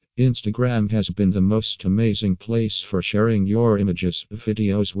Instagram has been the most amazing place for sharing your images,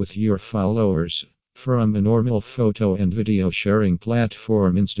 videos with your followers. From a normal photo and video sharing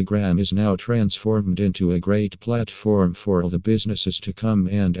platform, Instagram is now transformed into a great platform for all the businesses to come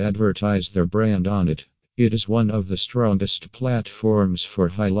and advertise their brand on it. It is one of the strongest platforms for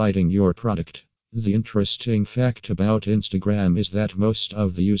highlighting your product. The interesting fact about Instagram is that most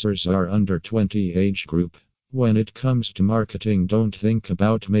of the users are under 20 age group. When it comes to marketing, don't think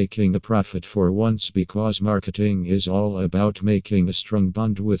about making a profit for once, because marketing is all about making a strong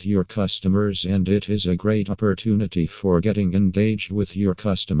bond with your customers, and it is a great opportunity for getting engaged with your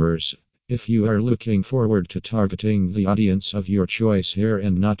customers. If you are looking forward to targeting the audience of your choice here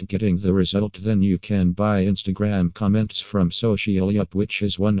and not getting the result, then you can buy Instagram Comments from Socialyup, which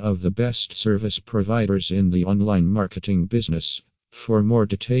is one of the best service providers in the online marketing business. For more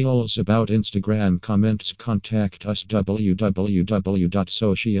details about Instagram Comments, contact us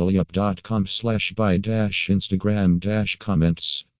www.socialyup.com/buy-instagram-comments.